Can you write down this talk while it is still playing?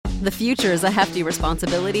The future is a hefty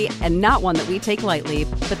responsibility and not one that we take lightly.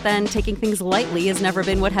 But then taking things lightly has never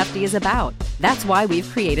been what Hefty is about. That's why we've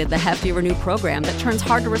created the Hefty Renew program that turns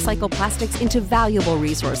hard-to-recycle plastics into valuable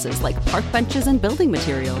resources like park benches and building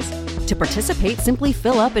materials. To participate, simply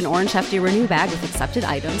fill up an orange Hefty Renew bag with accepted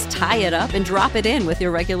items, tie it up, and drop it in with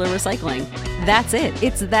your regular recycling. That's it.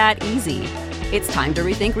 It's that easy. It's time to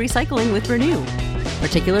rethink recycling with Renew.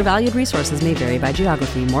 Particular valued resources may vary by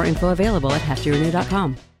geography. More info available at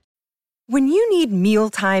heftyrenew.com. When you need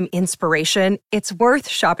mealtime inspiration, it's worth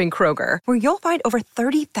shopping Kroger, where you'll find over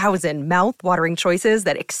 30,000 mouth-watering choices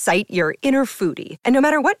that excite your inner foodie. And no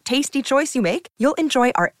matter what tasty choice you make, you'll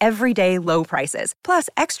enjoy our everyday low prices, plus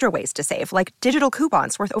extra ways to save, like digital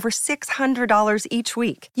coupons worth over $600 each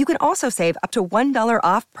week. You can also save up to $1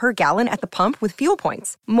 off per gallon at the pump with fuel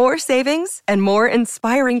points. More savings and more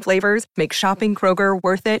inspiring flavors make shopping Kroger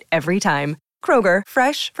worth it every time. Kroger,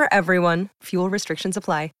 fresh for everyone. Fuel restrictions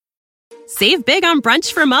apply. Save big on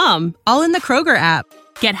brunch for mom, all in the Kroger app.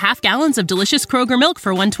 Get half gallons of delicious Kroger milk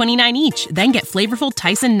for $1.29 each. Then get flavorful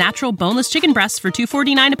Tyson natural boneless chicken breasts for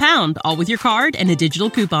 $2.49 a pound, all with your card and a digital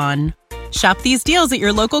coupon. Shop these deals at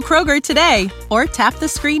your local Kroger today, or tap the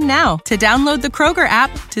screen now to download the Kroger app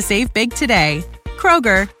to save big today.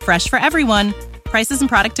 Kroger, fresh for everyone. Prices and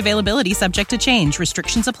product availability subject to change.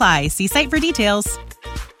 Restrictions apply. See site for details.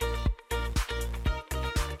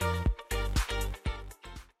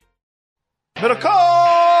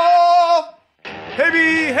 Middlecoff!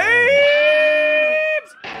 Hey, Habes!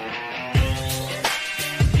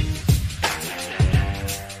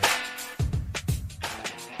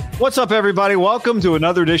 What's up, everybody? Welcome to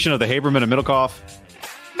another edition of the Haberman and Middlecoff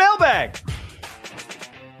Mailbag.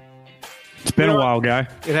 It's been a while, guy.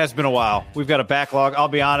 It has been a while. We've got a backlog. I'll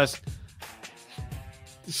be honest.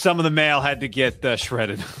 Some of the mail had to get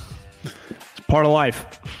shredded. It's part of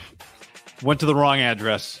life. Went to the wrong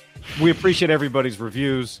address. We appreciate everybody's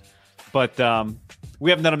reviews, but we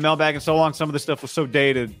haven't done a mailbag in so long. Some of the stuff was so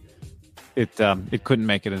dated, it couldn't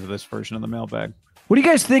make it into this version of the mailbag. What do you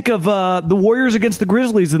guys think of the Warriors against the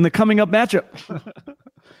Grizzlies in the coming up matchup?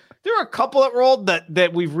 There are a couple that rolled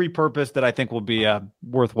that we've repurposed that I think will be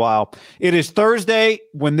worthwhile. It is Thursday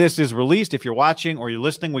when this is released. If you're watching or you're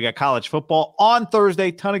listening, we got college football on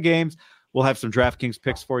Thursday. Ton of games. We'll have some DraftKings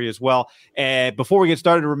picks for you as well. And before we get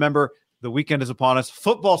started, remember, the weekend is upon us.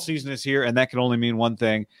 Football season is here, and that can only mean one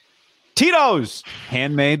thing. Tito's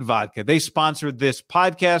Handmade Vodka. They sponsored this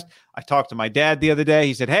podcast. I talked to my dad the other day.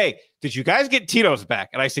 He said, hey, did you guys get Tito's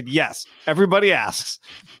back? And I said, yes. Everybody asks.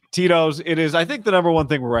 Tito's, it is, I think, the number one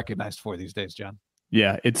thing we're recognized for these days, John.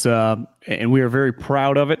 Yeah, it's and we are very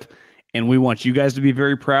proud of it, and we want you guys to be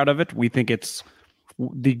very proud of it. We think it's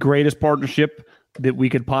the greatest partnership that we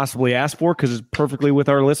could possibly ask for because it's perfectly with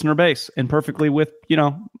our listener base and perfectly with,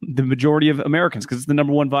 the majority of Americans because it's the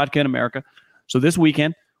number one vodka in America. So this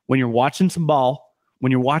weekend, when you're watching some ball,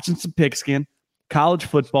 when you're watching some pigskin, college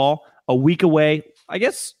football, a week away, I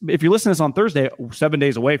guess if you're listening to this on Thursday, 7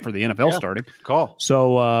 days away for the NFL starting. Cool.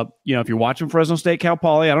 So, if you're watching Fresno State, Cal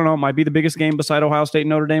Poly, I don't know, it might be the biggest game beside Ohio State and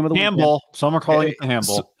Notre Dame of the weekend. Handball. Some are calling it the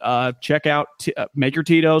handball. Check out, make your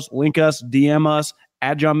Tito's, link us, DM us,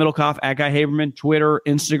 at John Middlecoff, at Guy Haberman, Twitter,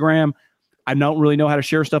 Instagram. I don't really know how to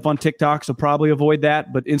share stuff on TikTok, so probably avoid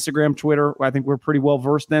that. But Instagram, Twitter, I think we're pretty well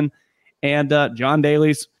versed in. And John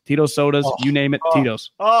Daly's, Tito's Sodas, you name it, Tito's.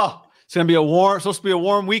 It's going to be supposed to be a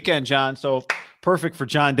warm weekend, John. So perfect for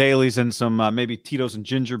John Daly's and some maybe Tito's and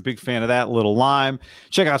ginger. Big fan of that. Little lime.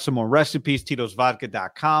 Check out some more recipes.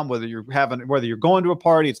 Tito'sVodka.com. Whether you're going to a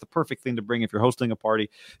party, it's the perfect thing to bring. If you're hosting a party,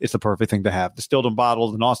 it's the perfect thing to have. Distilled and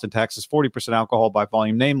bottled in Austin, Texas. 40% alcohol by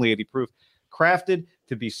volume, namely 80 proof. Crafted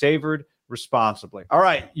to be savored responsibly. All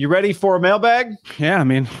right, you ready for a mailbag? Yeah,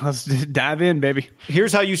 let's dive in, baby.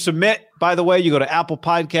 Here's how you submit. By the way, you go to Apple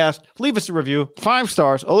Podcast, leave us a review, 5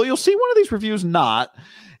 stars. Although you'll see one of these reviews not.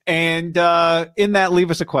 And in that, leave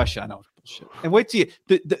us a question. I know it's bullshit. And wait till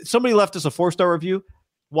somebody left us a 4-star review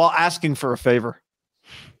while asking for a favor.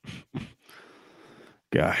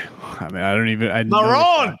 Guy, I don't even.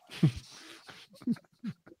 Maroon.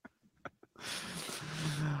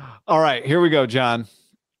 All right, here we go, John.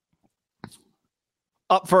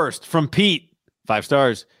 Up first from Pete, 5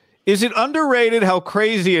 stars. Is it underrated how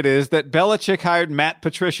crazy it is that Belichick hired Matt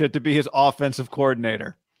Patricia to be his offensive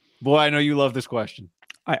coordinator? Boy, I know you love this question.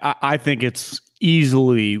 I think it's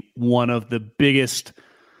easily one of the biggest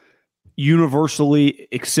universally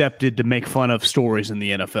accepted to make fun of stories in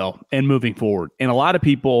the NFL and moving forward. And a lot of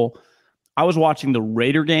people, I was watching the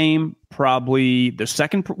Raider game, probably the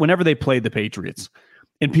second, whenever they played the Patriots.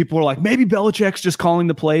 And people are like, maybe Belichick's just calling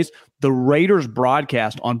the plays. The Raiders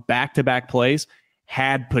broadcast on back-to-back plays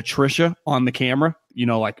had Patricia on the camera.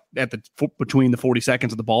 like between the 40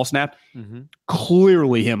 seconds of the ball snap,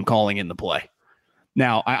 clearly him calling in the play.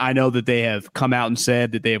 Now, I know that they have come out and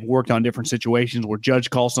said that they have worked on different situations where Judge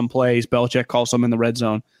calls some plays, Belichick calls some in the red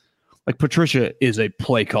zone. Like, Patricia is a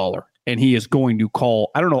play caller, and he is going to call,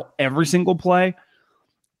 I don't know, every single play.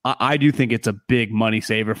 I do think it's a big money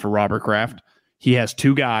saver for Robert Kraft. He has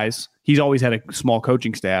two guys. He's always had a small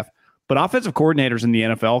coaching staff, but offensive coordinators in the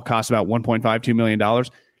NFL cost about $1.52 million.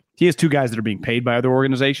 He has two guys that are being paid by other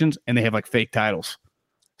organizations, and they have like fake titles.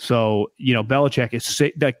 So, Belichick is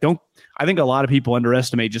I think a lot of people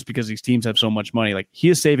underestimate just because these teams have so much money. Like, he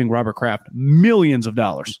is saving Robert Kraft millions of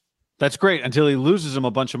dollars. That's great until he loses him a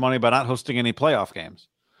bunch of money by not hosting any playoff games.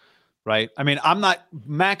 Right. I mean, I'm not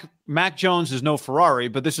Mac Jones is no Ferrari,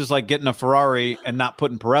 but this is like getting a Ferrari and not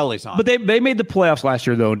putting Pirellis on. But they made the playoffs last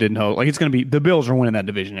year, though, and didn't host. Like, it's going to be the Bills are winning that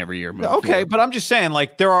division every year. Okay, but I'm just saying,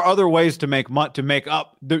 like, there are other ways to make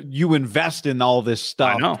up. You invest in all this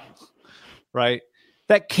stuff. I know. Right.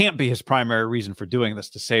 That can't be his primary reason for doing this,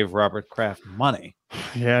 to save Robert Kraft money.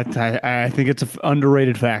 Yeah, I think it's an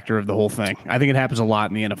underrated factor of the whole thing. I think it happens a lot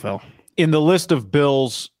in the NFL. In the list of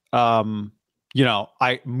Bills,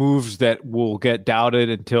 moves that will get doubted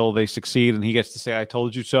until they succeed, and he gets to say, "I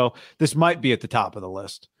told you so." This might be at the top of the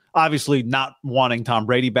list. Obviously, not wanting Tom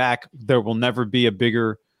Brady back, there will never be a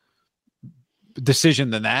bigger decision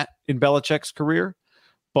than that in Belichick's career.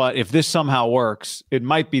 But if this somehow works, it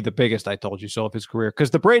might be the biggest "I told you so" of his career,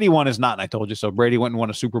 because the Brady one is not an "I told you so." Brady went and won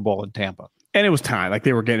a Super Bowl in Tampa, and it was time. Like,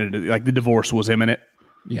 they were getting into, like, the divorce was imminent.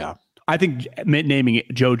 Yeah, I think naming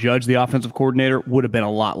Joe Judge the offensive coordinator would have been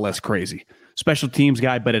a lot less crazy. Special teams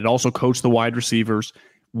guy, but it also coached the wide receivers,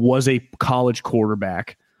 was a college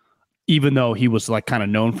quarterback. Even though he was like kind of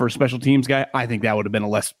known for a special teams guy, I think that would have been a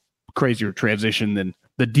less crazier transition than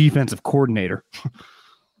the defensive coordinator.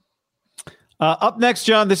 Up next,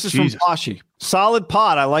 John, this is from Pashi. Solid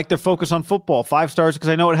pod. I like their focus on football. 5 stars because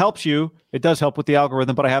I know it helps you. It does help with the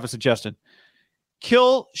algorithm, but I have a suggestion.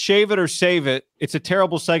 Kill, shave it, or save it. It's a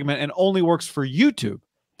terrible segment and only works for YouTube.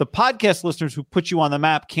 The podcast listeners who put you on the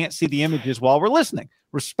map can't see the images while we're listening.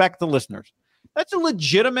 Respect the listeners. That's a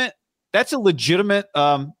legitimate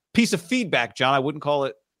piece of feedback, John. I wouldn't call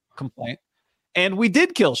it complaint. And we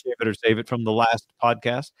did kill, shave it, or save it from the last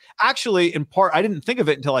podcast. Actually, in part, I didn't think of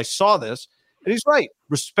it until I saw this. And he's right.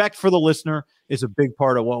 Respect for the listener is a big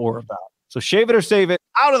part of what we're about. So shave it or save it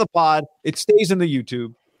out of the pod. It stays in the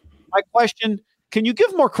YouTube. My question, can you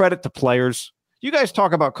give more credit to players? You guys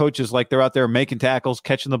talk about coaches like they're out there making tackles,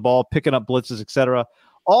 catching the ball, picking up blitzes, etc.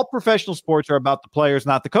 All professional sports are about the players,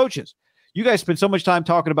 not the coaches. You guys spend so much time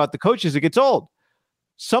talking about the coaches, it gets old.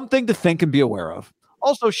 Something to think and be aware of.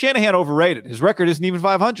 Also, Shanahan overrated. His record isn't even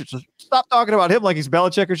 500, so stop talking about him like he's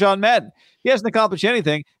Belichick or John Madden. He hasn't accomplished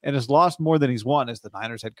anything and has lost more than he's won as the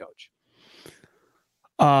Niners head coach.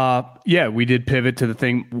 Yeah, we did pivot to the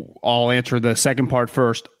thing. I'll answer the second part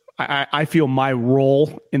first. I feel my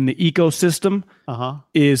role in the ecosystem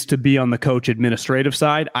is to be on the coach administrative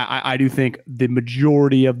side. I do think the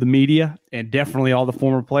majority of the media and definitely all the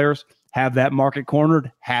former players have that market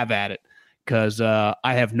cornered. Have at it. Because I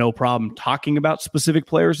have no problem talking about specific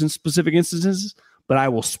players in specific instances, but I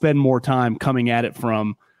will spend more time coming at it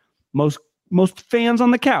from most fans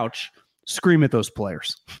on the couch scream at those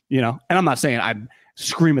players, And I'm not saying I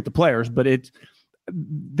scream at the players, but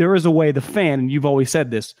there is a way the fan, and you've always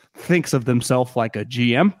said this, thinks of themselves like a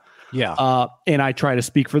GM. Yeah. And I try to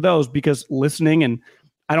speak for those because listening, and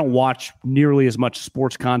I don't watch nearly as much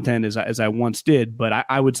sports content as I once did, but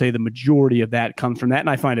I would say the majority of that comes from that, and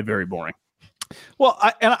I find it very boring. Well,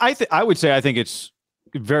 I would say I think it's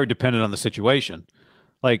very dependent on the situation.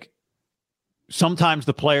 Like, sometimes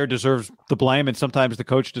the player deserves the blame, and sometimes the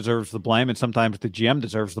coach deserves the blame, and sometimes the GM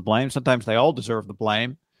deserves the blame. Sometimes they all deserve the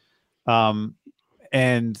blame.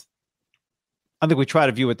 And I think we try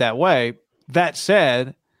to view it that way. That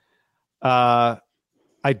said, I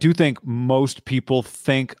do think most people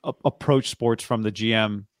approach sports from the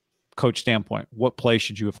GM coach standpoint. What play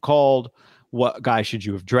should you have called? What guy should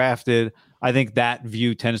you have drafted? I think that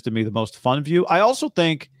view tends to be the most fun view. I also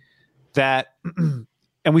think that,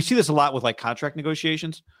 and we see this a lot with like contract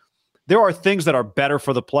negotiations, there are things that are better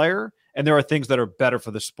for the player and there are things that are better for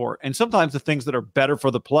the sport. And sometimes the things that are better for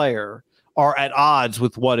the player are at odds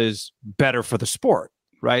with what is better for the sport,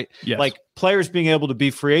 right? Yes. Like, players being able to be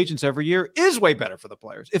free agents every year is way better for the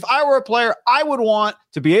players. If I were a player, I would want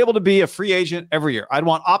to be able to be a free agent every year. I'd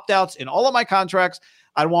want opt-outs in all of my contracts.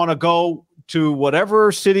 I'd want to go to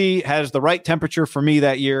whatever city has the right temperature for me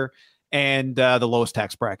that year and the lowest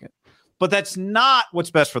tax bracket. But that's not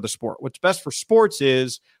what's best for the sport. What's best for sports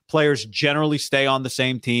is players generally stay on the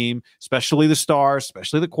same team, especially the stars,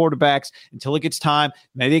 especially the quarterbacks, until it gets time.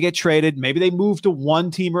 Maybe they get traded. Maybe they move to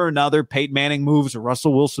one team or another. Peyton Manning moves or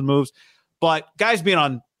Russell Wilson moves. But guys being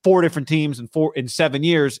on 4 different teams in 7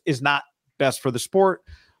 years is not best for the sport.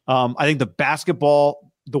 I think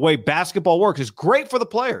the way basketball works is great for the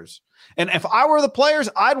players. And if I were the players,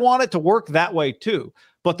 I'd want it to work that way too.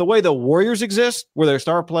 But the way the Warriors exist, where their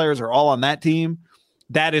star players are all on that team,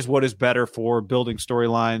 that is what is better for building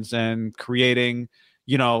storylines and creating,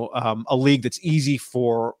 a league that's easy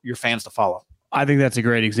for your fans to follow. I think that's a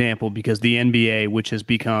great example because the NBA, which has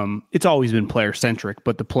become, it's always been player centric,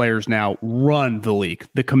 but the players now run the league.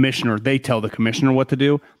 The commissioner, they tell the commissioner what to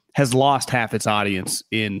do, has lost half its audience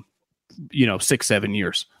in 6-7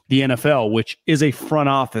 years. The NFL, which is a front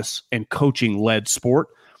office and coaching led sport,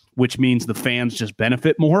 which means the fans just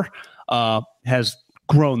benefit more, has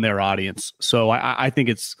grown their audience. So I think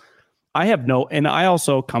and I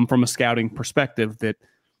also come from a scouting perspective that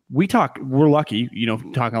we're lucky,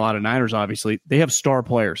 talking a lot of Niners, obviously, they have star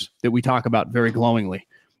players that we talk about very glowingly,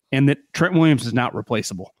 and that Trent Williams is not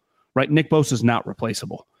replaceable, right? Nick Bosa is not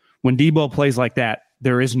replaceable. When Debo plays like that,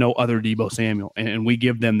 there is no other Debo Samuel, and we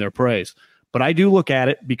give them their praise. But I do look at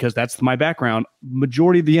it because that's my background.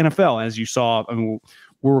 Majority of the NFL, as you saw,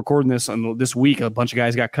 we're recording this on this week, a bunch of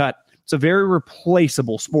guys got cut. It's a very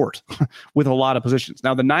replaceable sport with a lot of positions.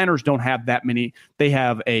 Now, the Niners don't have that many. They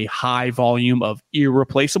have a high volume of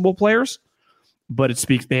irreplaceable players, but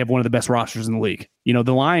they have one of the best rosters in the league. The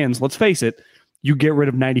Lions, let's face it, you get rid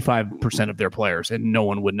of 95% of their players and no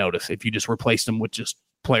one would notice if you just replaced them with just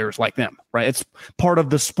players like them, right? It's part of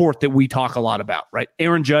the sport that we talk a lot about, right?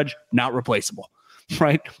 Aaron Judge, not replaceable,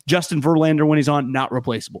 right? Justin Verlander, when he's on, not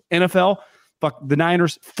replaceable. NFL, fuck the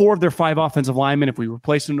Niners, 4 of their 5 offensive linemen, if we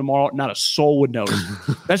replace them tomorrow, not a soul would notice.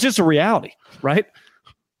 That's just a reality, right?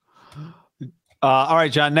 All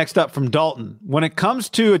right, John, next up from Dalton. When it comes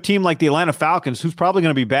to a team like the Atlanta Falcons, who's probably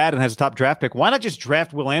going to be bad and has a top draft pick, why not just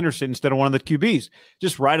draft Will Anderson instead of one of the QBs?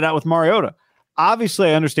 Just ride it out with Mariota. Obviously,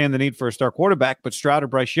 I understand the need for a star quarterback, but Stroud or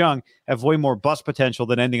Bryce Young have way more bust potential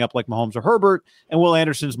than ending up like Mahomes or Herbert, and Will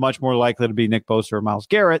Anderson's much more likely to be Nick Bosa or Myles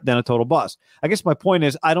Garrett than a total bust. I guess my point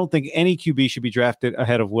is I don't think any QB should be drafted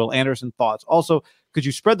ahead of Will Anderson. Thoughts? Also, could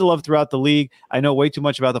you spread the love throughout the league? I know way too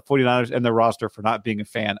much about the 49ers and their roster for not being a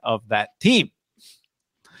fan of that team.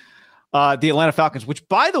 The Atlanta Falcons, which,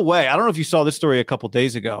 by the way, I don't know if you saw this story a couple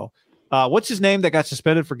days ago. What's his name that got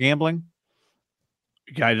suspended for gambling?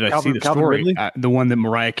 Guy, did I see the story? The one that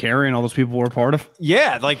Mariah Carey and all those people were part of?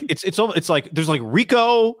 Yeah, like it's like there's like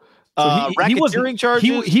RICO racketeering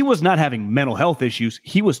charges. He was not having mental health issues.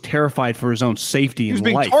 He was terrified for his own safety and life.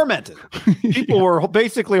 He was being tormented. People were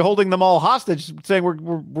basically holding them all hostage, saying we're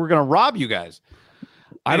going to rob you guys.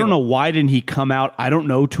 I don't know why didn't he come out, I don't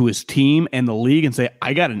know, to his team and the league and say,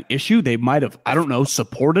 I got an issue. They might have, I don't know,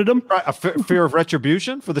 supported him. Right, a fear of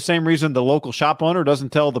retribution for the same reason the local shop owner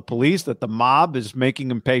doesn't tell the police that the mob is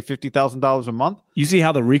making him pay $50,000 a month. You see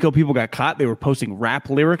how the RICO people got caught? They were posting rap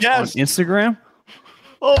lyrics on Instagram.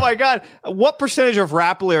 Oh, my God. What percentage of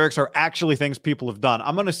rap lyrics are actually things people have done?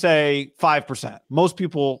 I'm going to say 5%. Most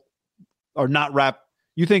people are not rap.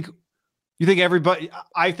 You think everybody?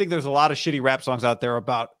 I think there's a lot of shitty rap songs out there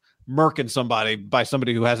about murking somebody by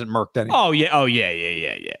somebody who hasn't murked anyone. Oh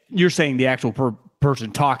yeah. You're saying the actual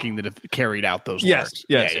person talking that have carried out those lyrics.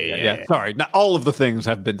 Yes. Sorry, not all of the things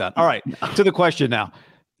have been done. All right, to the question now.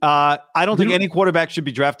 I don't think any quarterback should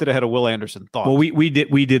be drafted ahead of Will Anderson. Thoughts? Well, we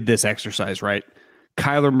did this exercise, right?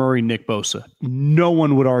 Kyler Murray, Nick Bosa. No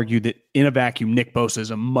one would argue that in a vacuum, Nick Bosa is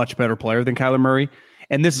a much better player than Kyler Murray.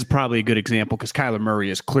 And this is probably a good example because Kyler Murray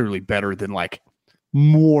is clearly better than like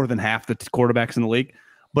more than half the quarterbacks in the league.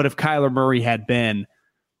 But if Kyler Murray had been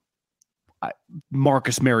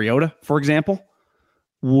Marcus Mariota, for example,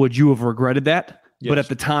 would you have regretted that? Yes. But at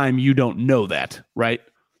the time, you don't know that, right?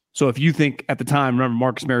 So if you think at the time, remember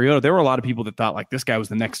Marcus Mariota, there were a lot of people that thought like this guy was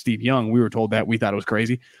the next Steve Young. We were told that. We thought it was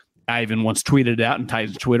crazy. I even once tweeted it out, and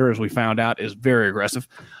Titans Twitter, as we found out, is very aggressive.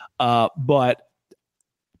 But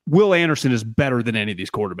Will Anderson is better than any of these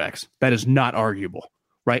quarterbacks. That is not arguable,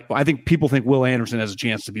 right? I think people think Will Anderson has a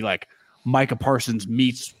chance to be like Micah Parsons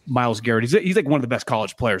meets Myles Garrett. He's like one of the best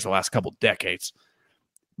college players the last couple decades.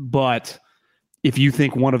 But if you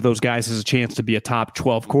think one of those guys has a chance to be a top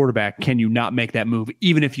 12 quarterback, can you not make that move,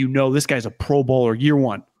 even if you know this guy's a Pro Bowler year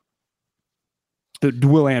one? The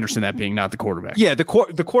Will Anderson, that being not the quarterback. Yeah, the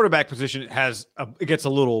quarterback position it gets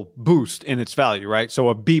a little boost in its value, right? So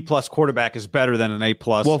a B+ quarterback is better than an A+.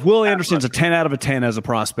 Well, if Will Anderson's a 10 out of a 10 as a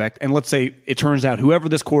prospect, and let's say it turns out whoever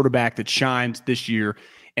this quarterback that shines this year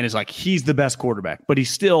and is like he's the best quarterback, but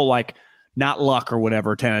he's still like not luck or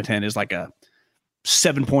whatever, 10 out of 10 is like a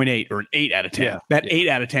 7.8 or an 8 out of 10. That 8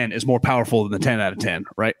 out of 10 is more powerful than the 10 out of 10,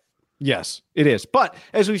 right? Yes, it is. But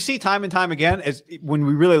as we see time and time again, as when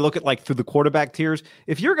we really look at like through the quarterback tiers,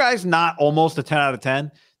 if your guy's not almost a 10 out of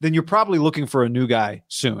 10, then you're probably looking for a new guy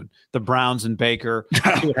soon. The Browns and Baker.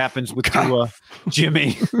 See what happens with Tua,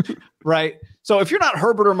 Jimmy, right? So if you're not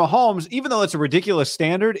Herbert or Mahomes, even though it's a ridiculous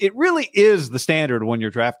standard, it really is the standard when you're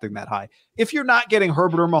drafting that high. If you're not getting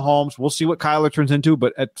Herbert or Mahomes, we'll see what Kyler turns into,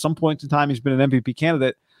 but at some point in time, he's been an MVP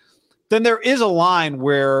candidate. Then there is a line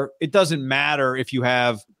where it doesn't matter if you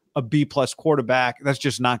have a B-plus quarterback. That's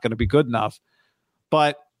just not going to be good enough.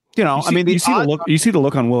 But, you know, you see the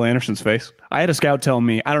look on Will Anderson's face. I had a scout tell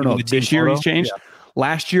me, I don't know if this year he's changed. Yeah.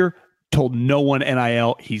 Last year, told no one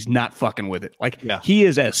NIL he's not fucking with it. He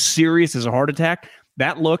is as serious as a heart attack.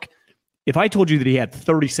 That look, if I told you that he had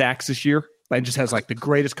 30 sacks this year and just has like the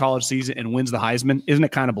greatest college season and wins the Heisman, isn't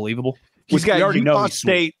it kind of believable? He's got Utah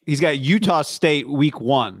State. He's got Utah State week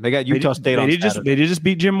 1. They got Utah State on Saturday. They did just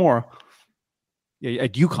beat Jim Mora. Yeah,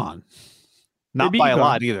 at UConn. Not by a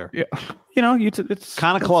lot either. Yeah. You know, it's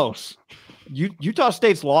kind of close. Utah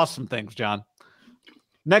State's lost some things, John.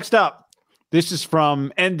 Next up, this is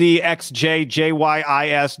from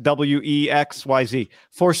NDXJJYISWEXYZ.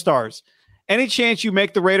 4 stars. Any chance you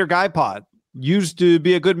make the Raider Guy Pod? Used to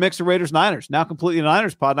be a good mix of Raiders Niners. Now completely a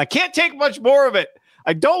Niners pod. And I can't take much more of it.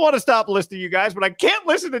 I don't want to stop listening to you guys, but I can't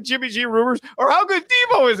listen to Jimmy G rumors or how good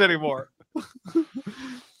Debo is anymore.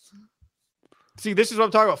 See, this is what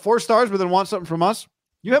I'm talking about. 4 stars, but then want something from us.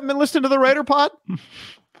 You haven't been listening to the Raider Pod?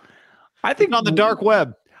 I think on the dark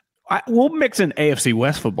web. We'll mix in AFC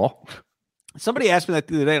West football. Somebody asked me that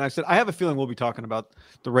the other day, and I said, I have a feeling we'll be talking about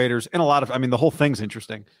the Raiders and the whole thing's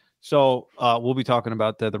interesting. So we'll be talking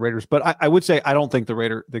about the Raiders. But I would say I don't think the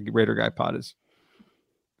Raider Guy Pod is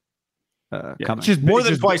coming. Just more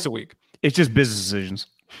than twice a week. It's just business decisions.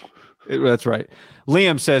 That's right.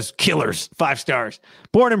 Liam says, killers, 5 stars.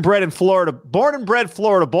 Born and bred Florida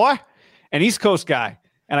boy, an East Coast guy.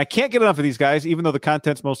 And I can't get enough of these guys, even though the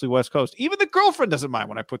content's mostly West Coast. Even the girlfriend doesn't mind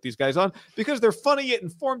when I put these guys on because they're funny yet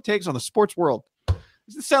informed takes on the sports world.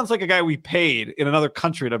 This sounds like a guy we paid in another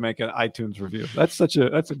country to make an iTunes review. That's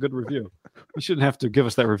a good review. You shouldn't have to give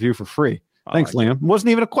us that review for free. Thanks, Liam. It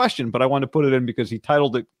wasn't even a question, but I wanted to put it in because he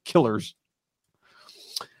titled it Killers.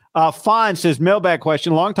 Fine says, mailbag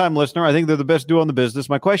question, longtime listener. I think they're the best duo in the business.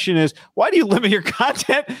 My question is, why do you limit your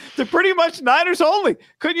content to pretty much Niners only?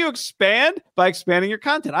 Couldn't you expand by expanding your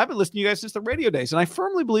content? I've been listening to you guys since the radio days, and I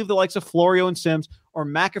firmly believe the likes of Florio and Sims or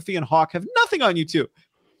McAfee and Hawk have nothing on you two.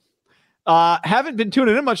 Haven't been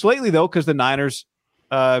tuning in much lately, though, because the Niners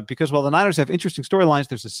have interesting storylines,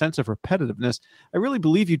 there's a sense of repetitiveness. I really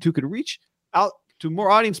believe you two could reach out to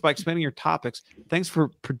more audience by expanding your topics. Thanks for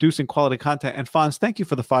producing quality content. And Fonz, thank you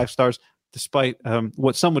for the 5 stars, despite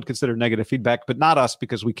what some would consider negative feedback, but not us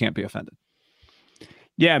because we can't be offended.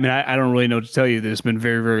 Yeah, I mean, I don't really know what to tell you. That it's been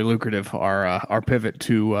very, very lucrative, our pivot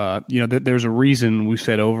to, there's a reason we've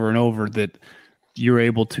said over and over that you're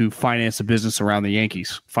able to finance a business around the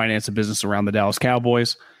Yankees, finance a business around the Dallas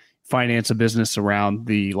Cowboys, finance a business around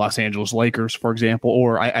the Los Angeles Lakers, for example,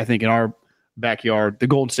 or I think in our backyard, the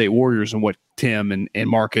Golden State Warriors, and what Tim and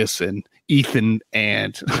Marcus and Ethan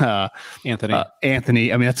and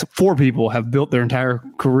Anthony. I mean, that's 4 people have built their entire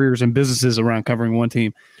careers and businesses around covering one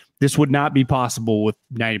team. This would not be possible with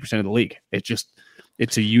 90% of the league.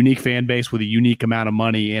 It's a unique fan base with a unique amount of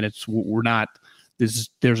money, and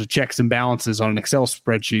there's a checks and balances on an Excel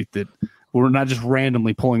spreadsheet that we're not just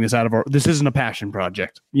randomly pulling this out of this isn't a passion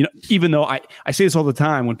project. You know, even though I say this all the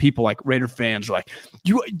time when people like Raider fans are like,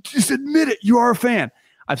 you just admit it, you are a fan.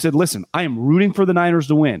 I've said, listen, I am rooting for the Niners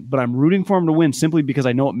to win, but I'm rooting for them to win simply because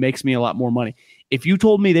I know it makes me a lot more money. If you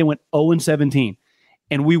told me they went 0-17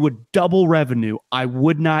 and we would double revenue, I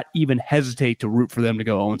would not even hesitate to root for them to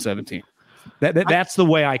go 0-17. That's the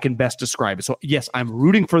way I can best describe it. So yes, I'm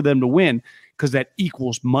rooting for them to win because that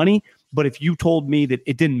equals money. But if you told me that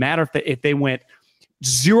it didn't matter if they went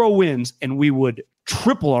 0 wins and we would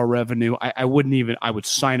triple our revenue, I wouldn't even. I would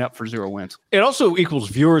sign up for 0 wins. It also equals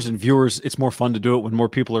viewers, and viewers. It's more fun to do it when more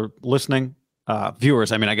people are listening.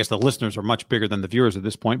 Viewers. I mean, I guess the listeners are much bigger than the viewers at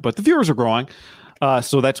this point, but the viewers are growing,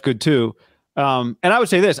 so that's good too. And I would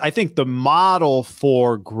say this: I think the model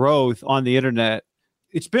for growth on the internet,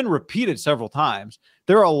 it's been repeated several times.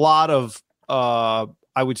 There are a lot of,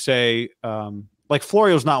 I would say. Like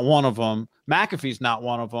Florio's not one of them. McAfee's not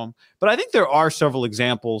one of them. But I think there are several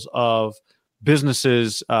examples of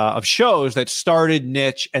businesses, of shows that started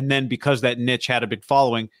niche, and then because that niche had a big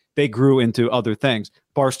following, they grew into other things.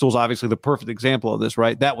 Barstool's obviously the perfect example of this,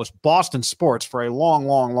 right? That was Boston sports for a long,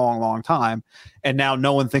 long, long, long time, and now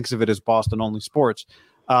no one thinks of it as Boston-only sports.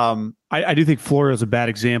 I do think Florida is a bad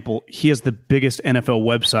example. He has the biggest NFL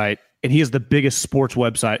website, and he has the biggest sports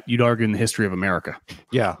website, you'd argue, in the history of America.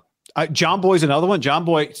 Yeah. John Boy's another one. John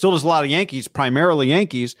Boy still does a lot of Yankees, primarily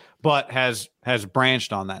Yankees, but has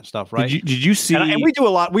branched on that stuff, right? Did you see? And we do a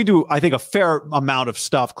lot. We do, I think, a fair amount of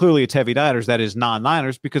stuff. Clearly, it's Heavy Niners that is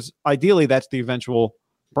non-Niners because ideally that's the eventual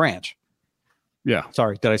branch. Yeah.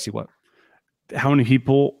 Sorry, did I see what? How many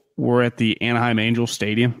people were at the Anaheim Angels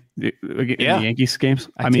Stadium in the Yankees games?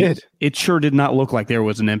 I mean, it sure did not look like there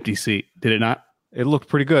was an empty seat. Did it not? It looked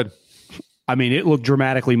pretty good. I mean, it looked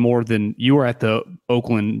dramatically more than you were at the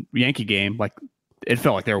Oakland Yankee game. Like, it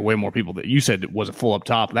felt like there were way more people. That you said it wasn't full up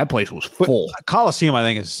top. That place was full. Coliseum, I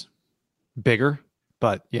think, is bigger,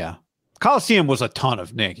 but yeah, Coliseum was a ton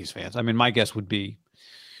of Yankees fans. I mean, my guess would be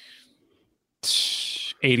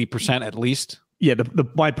 80% at least. Yeah,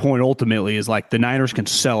 my point ultimately is like the Niners can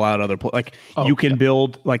sell out other you can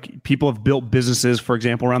build, like, people have built businesses, for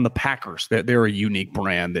example, around the Packers. They're a unique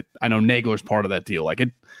brand that I know Nagler's part of that deal. Like,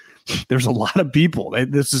 there's a lot of people.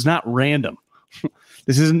 This is not random.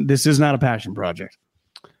 This is not a passion project.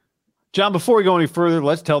 John, before we go any further,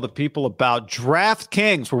 let's tell the people about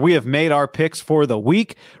DraftKings, where we have made our picks for the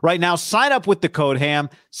week. Right now, sign up with the code HAM.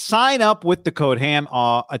 Sign up with the code HAM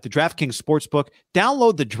at the DraftKings Sportsbook.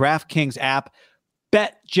 Download the DraftKings app.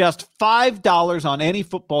 Bet just $5 on any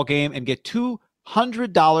football game and get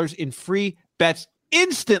 $200 in free bets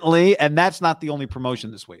instantly. And that's not the only promotion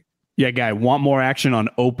this week. Yeah, guy, want more action on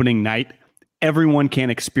opening night? Everyone can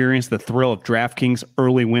experience the thrill of DraftKings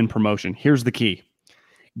early win promotion. Here's the key.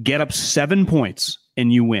 Get up 7 points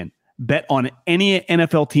and you win. Bet on any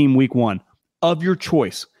NFL team week 1 of your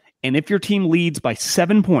choice. And if your team leads by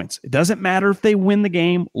 7 points, it doesn't matter if they win the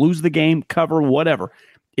game, lose the game, cover, whatever.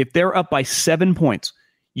 If they're up by 7 points,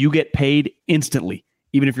 you get paid instantly,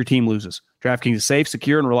 even if your team loses. DraftKings is safe,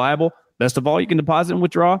 secure, and reliable. Best of all, you can deposit and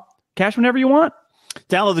withdraw cash whenever you want.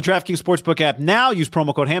 Download the DraftKings Sportsbook app now. Use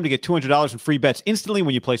promo code HAM to get $200 in free bets instantly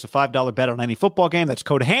when you place a $5 bet on any football game. That's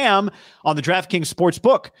code HAM on the DraftKings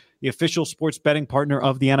Sportsbook, the official sports betting partner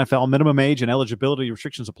of the NFL. Minimum age and eligibility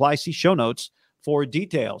restrictions apply. See show notes for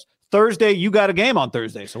details. Thursday, you got a game on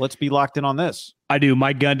Thursday, so let's be locked in on this. I do.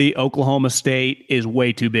 Mike Gundy, Oklahoma State is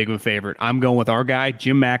way too big of a favorite. I'm going with our guy,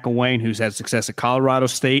 Jim McElwain, who's had success at Colorado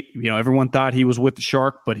State. You know, everyone thought he was with the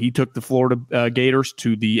Shark, but he took the Florida Gators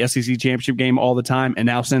to the SEC championship game all the time, and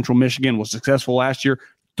now Central Michigan was successful last year.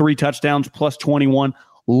 3 touchdowns, plus 21.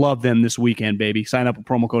 Love them this weekend, baby. Sign up with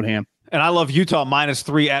promo code HAM. And I love Utah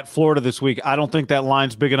 -3 at Florida this week. I don't think that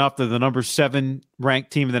line's big enough to the number 7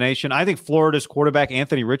 ranked team in the nation. I think Florida's quarterback,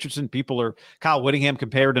 Anthony Richardson, Kyle Whittingham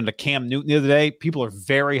compared him to Cam Newton the other day. People are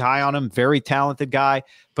very high on him, very talented guy.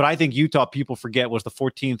 But I think Utah, people forget, was the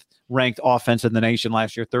 14th ranked offense in the nation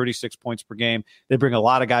last year, 36 points per game. They bring a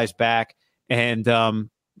lot of guys back. And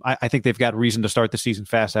I think they've got reason to start the season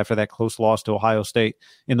fast after that close loss to Ohio State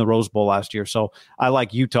in the Rose Bowl last year. So I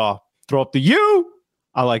like Utah. Throw up the U.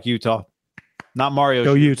 I like Utah, not Mario.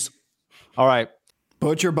 Go Utes. All right.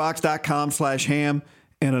 Butcherbox.com/ham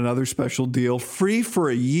and another special deal. Free for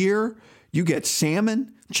a year. You get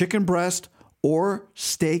salmon, chicken breast, or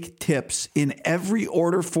steak tips in every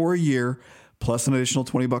order for a year, plus an additional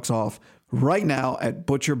 $20 off right now at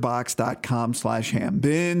butcherbox.com/ham.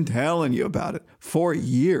 Been telling you about it for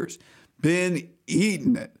years. Been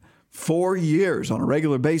eating it for years on a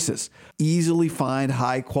regular basis. Easily find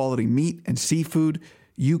high quality meat and seafood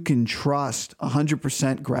you can trust.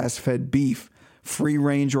 100% grass-fed beef,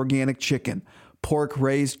 free-range organic chicken, pork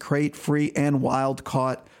raised crate-free and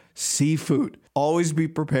wild-caught seafood. Always be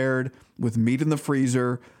prepared with meat in the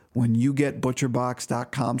freezer when you get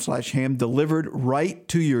butcherbox.com/ham delivered right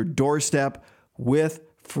to your doorstep with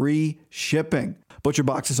free shipping.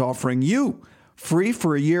 ButcherBox is offering you free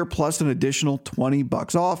for a year plus an additional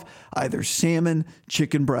 $20 off either salmon,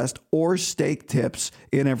 chicken breast, or steak tips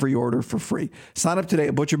in every order for free. Sign up today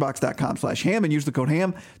at butcherbox.com/ham and use the code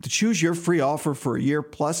HAM to choose your free offer for a year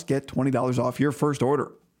plus get $20 off your first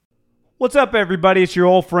order. What's up, everybody? It's your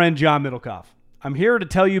old friend, John Middlecoff. I'm here to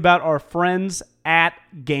tell you about our friends at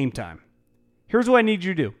Game Time. Here's what I need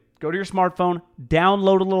you to do. Go to your smartphone,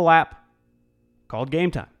 download a little app called Game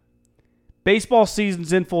Time. Baseball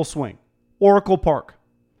season's in full swing. Oracle Park.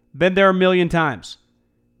 Been there a million times.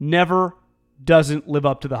 Never doesn't live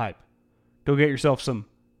up to the hype. Go get yourself some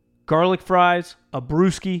garlic fries, a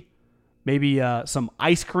brewski, maybe some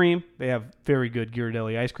ice cream. They have very good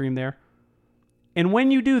Ghirardelli ice cream there. And when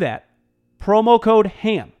you do that, promo code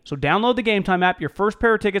HAM. So download the Game Time app. Your first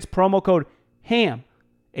pair of tickets, promo code HAM,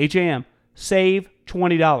 H-A-M, save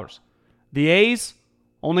 $20. The A's,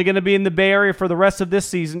 only going to be in the Bay Area for the rest of this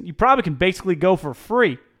season. You probably can basically go for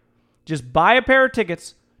free. Just buy a pair of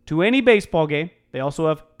tickets to any baseball game. They also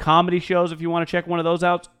have comedy shows if you want to check one of those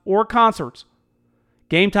out, or concerts.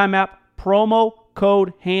 Game Time app, promo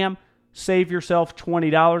code HAM, save yourself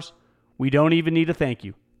 $20. We don't even need a thank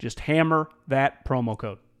you. Just hammer that promo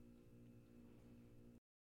code.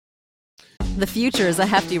 The future is a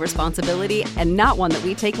hefty responsibility and not one that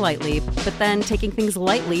we take lightly, but then taking things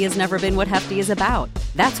lightly has never been what Hefty is about.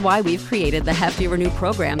 That's why we've created the Hefty Renew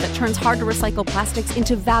program that turns hard-to-recycle plastics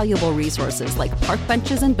into valuable resources like park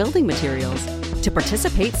benches and building materials. To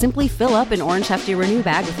participate, simply fill up an orange Hefty Renew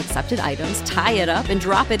bag with accepted items, tie it up, and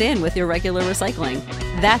drop it in with your regular recycling.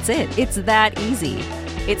 That's it. It's that easy.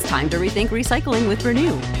 It's time to rethink recycling with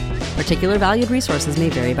Renew. Particular valued resources may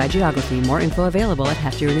vary by geography. More info available at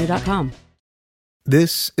heftyrenew.com.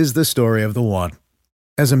 This is the story of the one.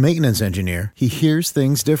 As a maintenance engineer, he hears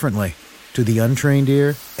things differently. To the untrained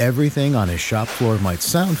ear, everything on his shop floor might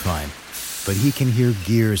sound fine, but he can hear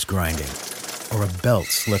gears grinding or a belt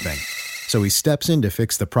slipping. So he steps in to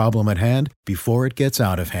fix the problem at hand before it gets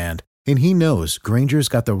out of hand. And he knows Grainger's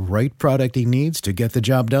got the right product he needs to get the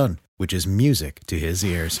job done, which is music to his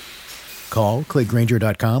ears. Call, click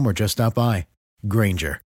Grainger.com, or just stop by.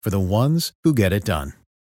 Grainger, for the ones who get it done.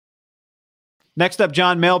 Next up,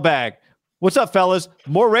 John Mailbag. What's up, fellas?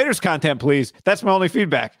 More Raiders content, please. That's my only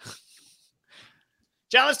feedback.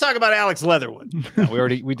 John, let's talk about Alex Leatherwood. No,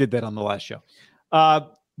 we did that on the last show.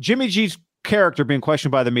 Jimmy G's character being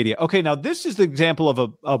questioned by the media. Okay, now this is the example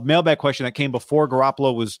of a mailbag question that came before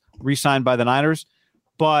Garoppolo was re-signed by the Niners,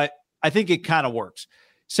 but I think it kind of works.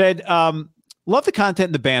 Said, love the content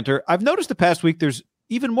and the banter. I've noticed the past week there's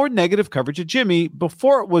even more negative coverage of Jimmy.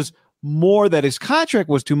 Before it was more that his contract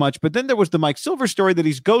was too much, but then there was the Mike Silver story that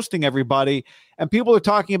he's ghosting everybody, and people are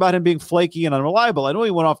talking about him being flaky and unreliable. I know he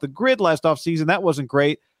went off the grid last offseason. That wasn't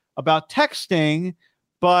great. About texting,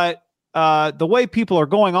 but the way people are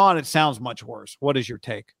going on, it sounds much worse. What is your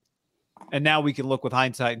take? And now we can look with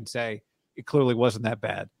hindsight and say it clearly wasn't that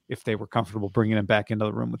bad if they were comfortable bringing him back into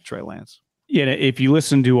the room with Trey Lance. Yeah, if you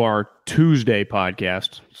listen to our Tuesday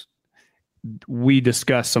podcast, we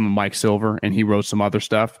discussed some of Mike Silver, and he wrote some other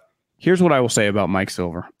stuff. Here's what I will say about Mike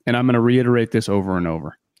Silver, and I'm going to reiterate this over and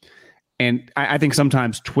over. And I think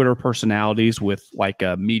sometimes Twitter personalities with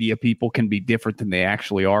media people can be different than they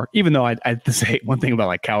actually are, even though I have to say one thing about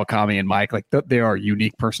like Kawakami and Mike, they are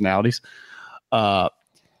unique personalities.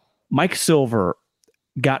 Mike Silver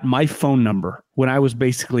got my phone number when I was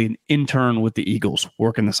basically an intern with the Eagles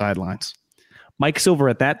working the sidelines. Mike Silver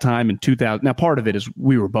at that time in 2000, now part of it is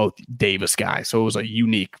we were both Davis guys, so it was a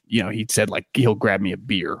unique, he'd said he'll grab me a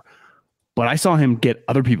beer. But I saw him get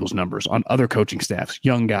other people's numbers on other coaching staffs,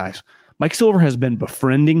 young guys. Mike Silver has been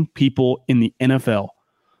befriending people in the NFL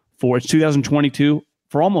it's 2022,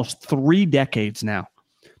 for almost 3 decades now.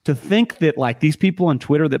 To think that these people on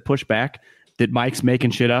Twitter that push back, that Mike's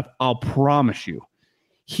making shit up, I'll promise you,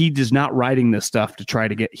 he does not writing this stuff to try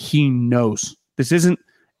to he knows. This isn't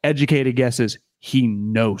educated guesses. He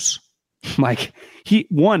knows. He's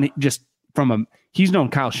known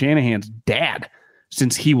Kyle Shanahan's dad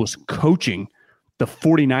since he was coaching the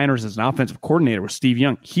 49ers as an offensive coordinator with Steve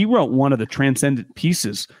Young. He wrote one of the transcendent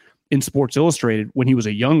pieces in Sports Illustrated when he was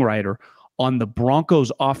a young writer on the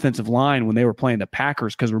Broncos offensive line when they were playing the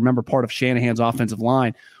Packers. Because remember, part of Shanahan's offensive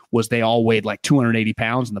line was they all weighed 280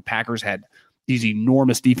 pounds, and the Packers had these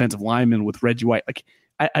enormous defensive linemen with Reggie White.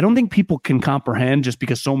 I don't think people can comprehend, just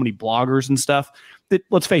because so many bloggers and stuff that,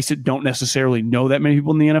 let's face it, don't necessarily know that many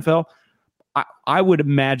people in the NFL. I would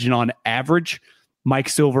imagine on average, Mike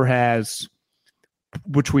Silver has,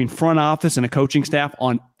 between front office and a coaching staff,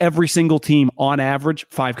 on every single team, on average,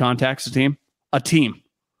 5 contacts a team.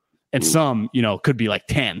 And some, could be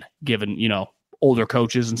 10, given, older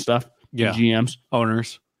coaches and stuff, and GMs,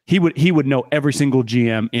 owners. He would know every single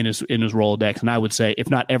GM in his Rolodex, and I would say, if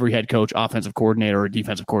not every head coach, offensive coordinator, or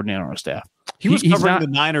defensive coordinator on a staff. He was covering the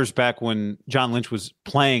Niners back when John Lynch was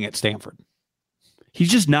playing at Stanford. He's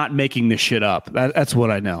just not making this shit up. That's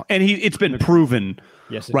what I know. And it's been proven,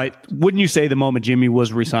 right? Wouldn't you say the moment Jimmy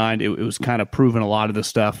was re-signed, it was kind of proven a lot of this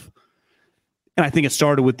stuff? And I think it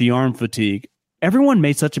started with the arm fatigue. Everyone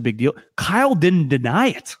made such a big deal. Kyle didn't deny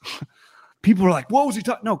it. People were like, what was he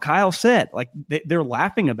talking? No, Kyle said. They're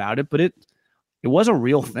laughing about it, but it was a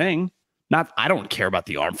real thing. Not, I don't care about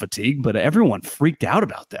the arm fatigue, but everyone freaked out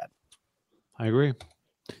about that. I agree.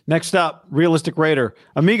 Next up, Realistic Raider.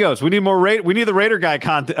 Amigos, we need more we need the Raider Guy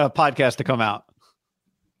podcast to come out.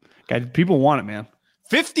 Guys, people want it, man.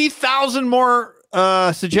 50,000 more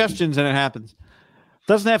suggestions and it happens.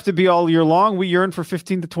 Doesn't have to be all year long. We yearn for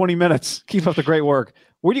 15 to 20 minutes. Keep up the great work.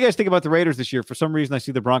 What do you guys think about the Raiders this year? For some reason, I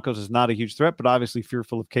see the Broncos as not a huge threat, but obviously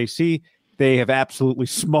fearful of KC. They have absolutely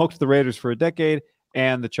smoked the Raiders for a decade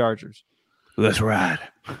and the Chargers. Let's ride.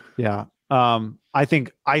 Yeah. I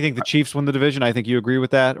think the Chiefs win the division. I think you agree with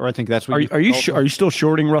that, or I think that's what are you still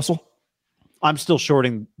shorting Russell? I'm still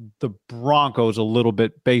shorting the Broncos a little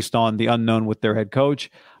bit based on the unknown with their head coach.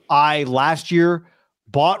 I last year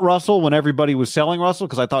bought Russell when everybody was selling Russell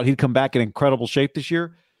because I thought he'd come back in incredible shape this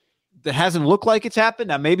year. That hasn't looked like it's happened.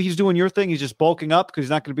 Now maybe he's doing your thing. He's just bulking up because he's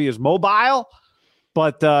not going to be as mobile.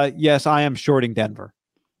 But yes, I am shorting Denver.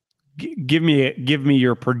 Give me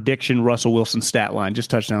your prediction. Russell Wilson stat line, just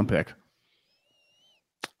touchdown pick.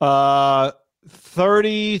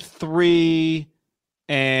 33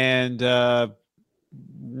 and I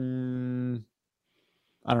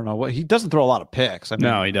don't know what he doesn't throw a lot of picks. I mean,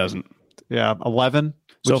 no, he doesn't. Yeah, 11.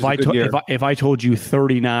 So if I told you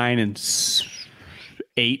 39 and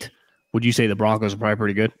 8, would you say the Broncos are probably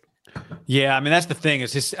pretty good? Yeah, I mean that's the thing.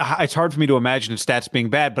 It's hard for me to imagine his stats being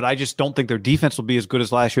bad, but I just don't think their defense will be as good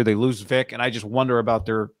as last year. They lose Vic, and I just wonder about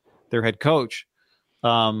their head coach.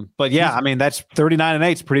 But yeah, I mean that's 39 and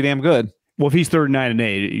 8 is pretty damn good. Well, if he's 39 and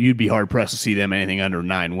 8, you'd be hard pressed to see them anything under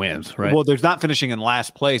 9 wins, right? Well, there's not finishing in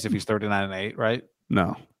last place if he's 39 and 8, right?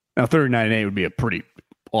 No. Now 39 and 8 would be a pretty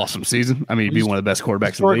awesome season. I mean, he'd be one of the best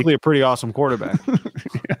quarterbacks in the league. Historically, a pretty awesome quarterback.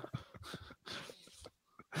 Yeah.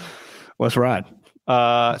 Let's ride.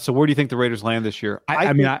 So where do you think the Raiders land this year?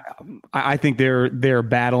 I think they're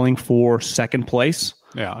battling for second place.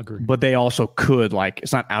 Yeah, I agree. But they also could,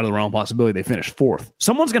 it's not out of the realm of possibility they finish 4th.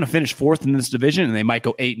 Someone's going to finish 4th in this division, and they might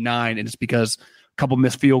go 8-9, and it's because a couple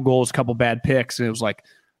missed field goals, a couple bad picks, and it was like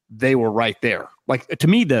they were right there. Like, to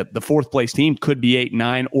me, the 4th place team could be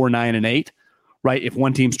 8-9 or 9-8, right? If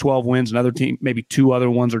one team's 12 wins, another team, maybe 2 other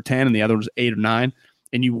ones are 10, and the other one's 8 or 9,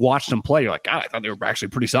 and you watch them play, you're like, God, I thought they were actually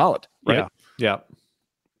pretty solid, right? Yeah.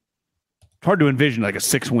 It's hard to envision like a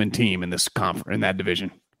 6-win team in this conference, in that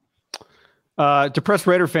division. Depressed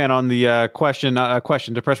Raider fan on the question.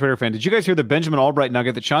 Depressed Raider fan. Did you guys hear the Benjamin Albright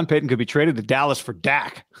nugget that Sean Payton could be traded to Dallas for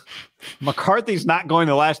Dak? McCarthy's not going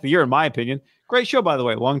to last the year, in my opinion. Great show, by the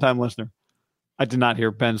way. Long-time listener. I did not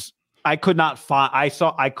hear Ben's. I could not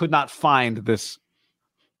find this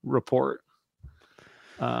report.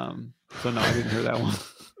 So no, I didn't hear that one.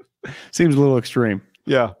 Seems a little extreme.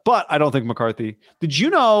 Yeah, but I don't think McCarthy. Did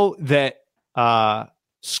you know that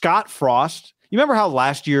Scott Frost? You remember how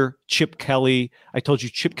last year Chip Kelly? I told you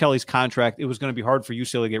Chip Kelly's contract. It was going to be hard for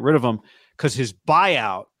UCLA to get rid of him because his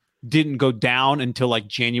buyout didn't go down until like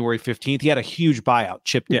January 15th. He had a huge buyout.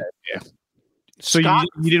 Chip. Yeah. So you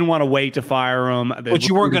didn't want to wait to fire him, but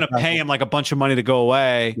you weren't going to pay him like a bunch of money to go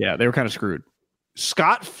away. Yeah, they were kind of screwed.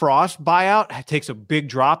 Scott Frost buyout takes a big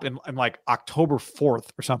drop in like October 4th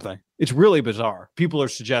or something. It's really bizarre. People are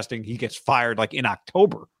suggesting he gets fired like in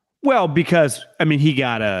October. Well, because I mean, he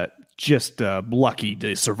got just lucky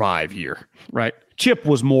to survive here, right? Chip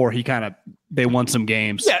was more. They won some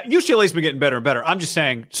games. Yeah, UCLA's been getting better and better. I'm just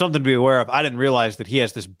saying something to be aware of. I didn't realize that he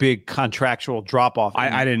has this big contractual drop off.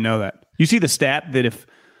 I didn't know that. You see the stat that if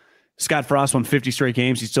Scott Frost won 50 straight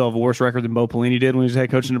games, he still have a worse record than Bo Pelini did when he was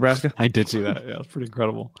head coach in Nebraska? I did see that. Yeah, it's pretty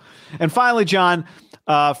incredible. And finally, John,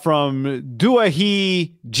 from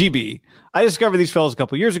Duahi GB. I discovered these fellas a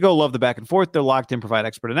couple years ago. Love the back and forth. They're locked in, provide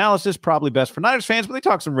expert analysis. Probably best for Niners fans, but they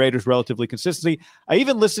talk some Raiders relatively consistently. I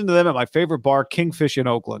even listened to them at my favorite bar, Kingfish in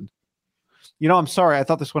Oakland. You know, I'm sorry. I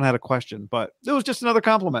thought this one had a question, but it was just another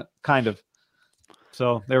compliment, kind of.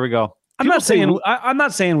 So there we go. I'm not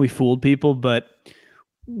saying we fooled people, but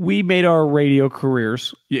we made our radio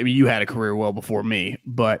careers. I mean, you had a career well before me,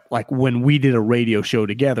 but like when we did a radio show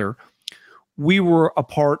together, we were a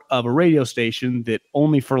part of a radio station that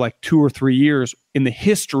only for like 2 or 3 years in the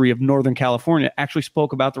history of Northern California actually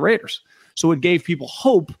spoke about the Raiders. So it gave people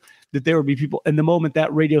hope that there would be people. And the moment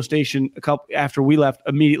that radio station, after we left,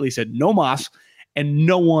 immediately said no mas, and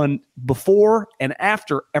no one before and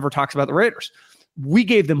after ever talks about the Raiders. We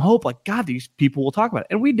gave them hope, like, God, these people will talk about it.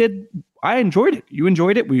 And we did. I enjoyed it. You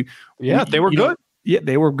enjoyed it. They were good. Yeah,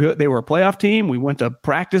 they were good. They were a playoff team. We went to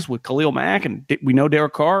practice with Khalil Mack, and we know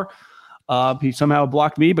Derek Carr. He somehow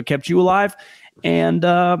blocked me, but kept you alive. And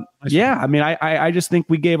yeah, I mean, I just think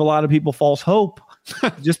we gave a lot of people false hope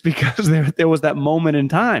just because there was that moment in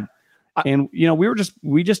time. And, you know,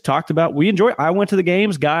 we just talked about, we enjoy. I went to the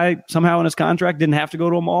games. Guy somehow in his contract didn't have to go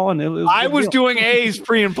to them all. And I was doing A's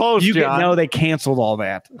pre and post. You didn't know they canceled all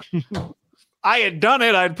that. I had done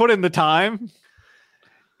it. I'd put in the time.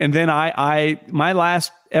 And then my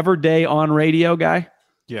last ever day on radio, guy.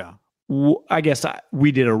 Yeah. I guess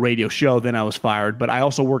we did a radio show. Then I was fired, but I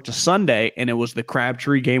also worked a Sunday, and it was the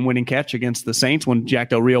Crabtree game-winning catch against the Saints when Jack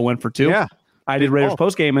Del Rio went for 2. Yeah. I did Raiders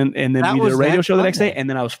post game, and then we did a radio show the next day, and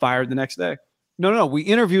then I was fired the next day. No. We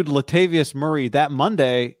interviewed Latavius Murray that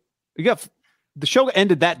Monday. The show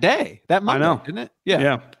ended that day, that Monday, I know. didn't it?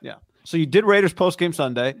 Yeah. So you did Raiders postgame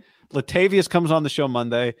Sunday. Latavius comes on the show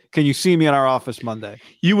Monday. Can you see me in our office Monday?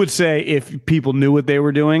 You would say if people knew what they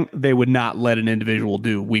were doing, they would not let an individual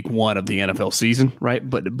do week 1 of the NFL season, right?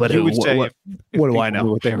 But you would say what do I know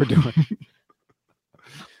what they were doing?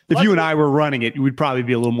 If you and I were running it, we'd probably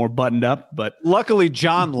be a little more buttoned up. But luckily,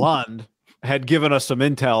 John Lund had given us some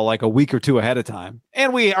intel like a week or two ahead of time,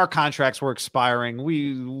 and our contracts were expiring.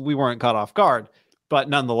 We weren't caught off guard, but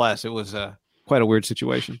nonetheless, it was quite a weird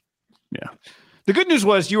situation. Yeah. The good news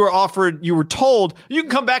was you were told you can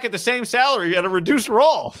come back at the same salary at a reduced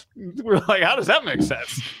role. We're like, how does that make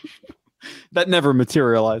sense? That never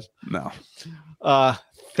materialized. No.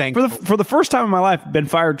 For the first time in my life, been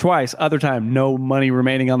fired twice. Other time, no money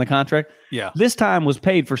remaining on the contract. Yeah. This time was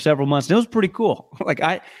paid for several months. And it was pretty cool. Like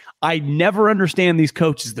I never understand these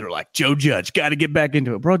coaches that are like, Joe Judge, got to get back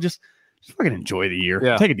into it, bro. Just fucking enjoy the year.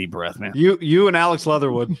 Yeah. Take a deep breath, man. You and Alex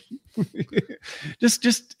Leatherwood.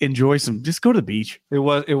 just enjoy just go to the beach. It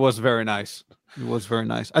was very nice. It was very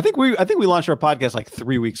nice. I think we launched our podcast like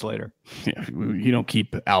 3 weeks later. Yeah, you don't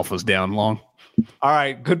keep alphas down long. All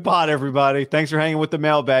right. Good pod, everybody. Thanks for hanging with the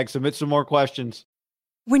mailbag. Submit some more questions.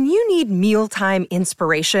 When you need mealtime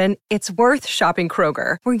inspiration, it's worth shopping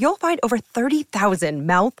Kroger, where you'll find over 30,000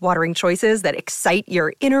 mouth-watering choices that excite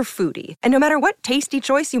your inner foodie. And no matter what tasty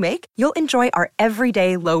choice you make, you'll enjoy our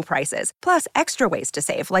everyday low prices, plus extra ways to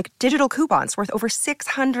save, like digital coupons worth over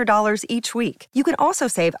 $600 each week. You can also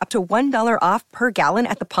save up to $1 off per gallon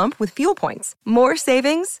at the pump with fuel points. More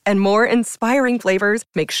savings and more inspiring flavors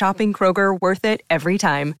make shopping Kroger worth it every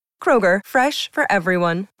time. Kroger, fresh for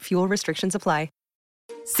everyone. Fuel restrictions apply.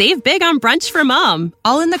 Save big on brunch for mom,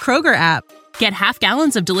 all in the Kroger app. Get half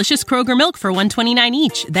gallons of delicious Kroger milk for $1.29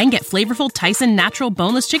 each. Then get flavorful Tyson natural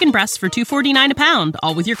boneless chicken breasts for $2.49 a pound,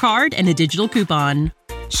 all with your card and a digital coupon.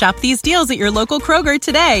 Shop these deals at your local Kroger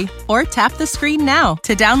today, or tap the screen now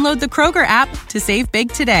to download the Kroger app to save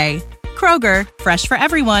big today. Kroger, fresh for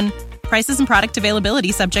everyone. Prices and product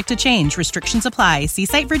availability subject to change. Restrictions apply. See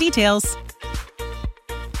site for details.